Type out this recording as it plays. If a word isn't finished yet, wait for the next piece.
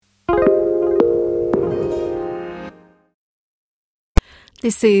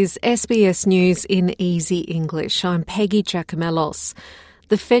This is SBS News in Easy English. I'm Peggy Giacomellos.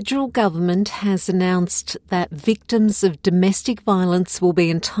 The federal government has announced that victims of domestic violence will be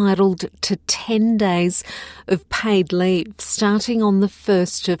entitled to 10 days of paid leave starting on the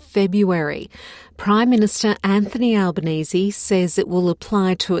 1st of February. Prime Minister Anthony Albanese says it will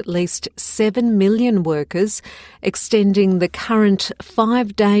apply to at least 7 million workers, extending the current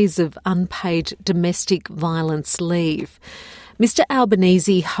 5 days of unpaid domestic violence leave. Mr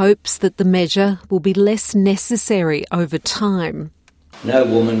Albanese hopes that the measure will be less necessary over time. No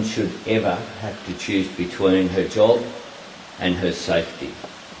woman should ever have to choose between her job and her safety.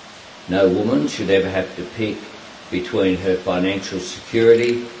 No woman should ever have to pick between her financial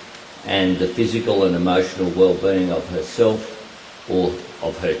security and the physical and emotional well-being of herself or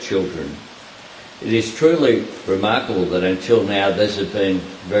of her children. It is truly remarkable that until now these have been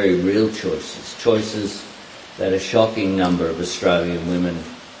very real choices that a shocking number of Australian women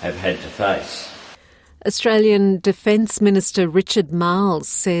have had to face. Australian Defence Minister Richard Marles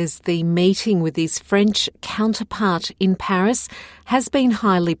says the meeting with his French counterpart in Paris has been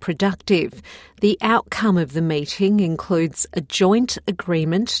highly productive. The outcome of the meeting includes a joint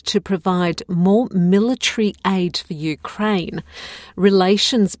agreement to provide more military aid for Ukraine.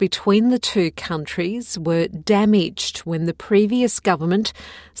 Relations between the two countries were damaged when the previous government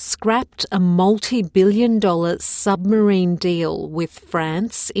scrapped a multi-billion-dollar submarine deal with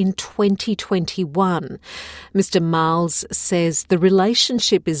France in 2021. Mr Marles says the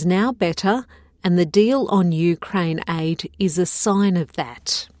relationship is now better and the deal on Ukraine aid is a sign of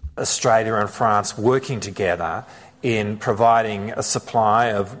that. Australia and France working together in providing a supply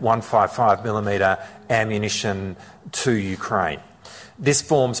of 155mm ammunition to Ukraine. This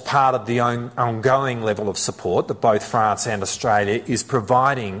forms part of the ongoing level of support that both France and Australia is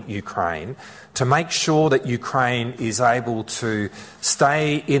providing Ukraine to make sure that Ukraine is able to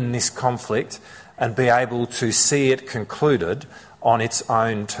stay in this conflict and be able to see it concluded on its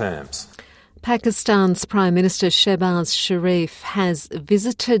own terms. Pakistan's Prime Minister Shehbaz Sharif has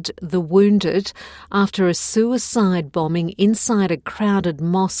visited the wounded after a suicide bombing inside a crowded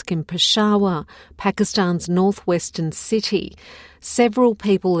mosque in Peshawar, Pakistan's northwestern city. Several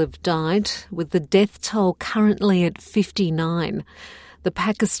people have died, with the death toll currently at 59. The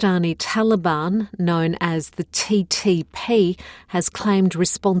Pakistani Taliban, known as the TTP, has claimed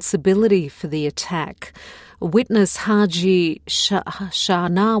responsibility for the attack. Witness Haji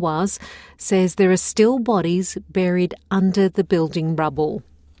Shahnawaz says there are still bodies buried under the building rubble.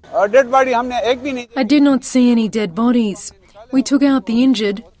 I did not see any dead bodies. We took out the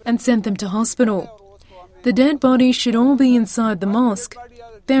injured and sent them to hospital. The dead bodies should all be inside the mosque,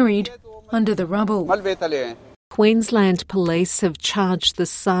 buried under the rubble. Queensland Police have charged the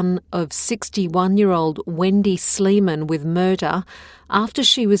son of 61-year-old Wendy Sleeman with murder after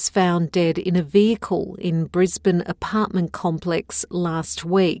she was found dead in a vehicle in Brisbane apartment complex last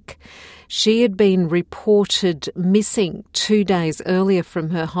week. She had been reported missing 2 days earlier from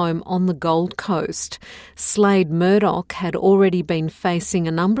her home on the Gold Coast. Slade Murdoch had already been facing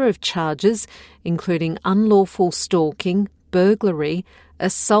a number of charges, including unlawful stalking, burglary,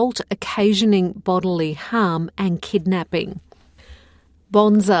 assault occasioning bodily harm and kidnapping.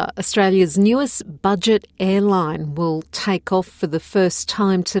 Bonza, Australia's newest budget airline, will take off for the first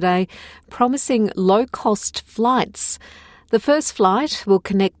time today, promising low-cost flights. The first flight will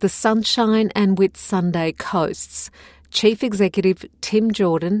connect the Sunshine and Whitsunday coasts. Chief Executive Tim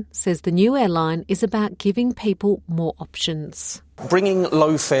Jordan says the new airline is about giving people more options. Bringing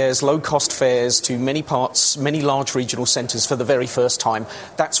low fares, low-cost fares to many parts, many large regional centres for the very first time,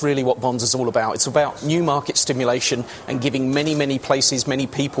 that's really what Bonza's all about. It's about new market stimulation and giving many, many places, many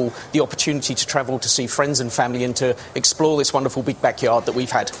people the opportunity to travel to see friends and family and to explore this wonderful big backyard that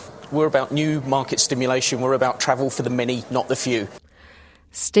we've had. We're about new market stimulation. We're about travel for the many, not the few.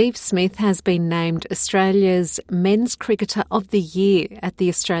 Steve Smith has been named Australia's Men's Cricketer of the Year at the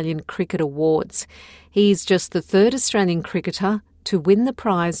Australian Cricket Awards. He's just the third Australian cricketer to win the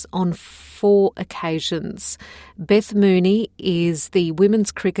prize on 4 occasions. Beth Mooney is the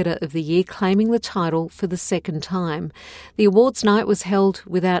Women's Cricketer of the Year, claiming the title for the second time. The awards night was held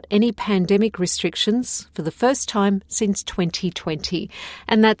without any pandemic restrictions for the first time since 2020.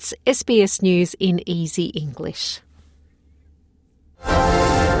 And that's SBS News in Easy English.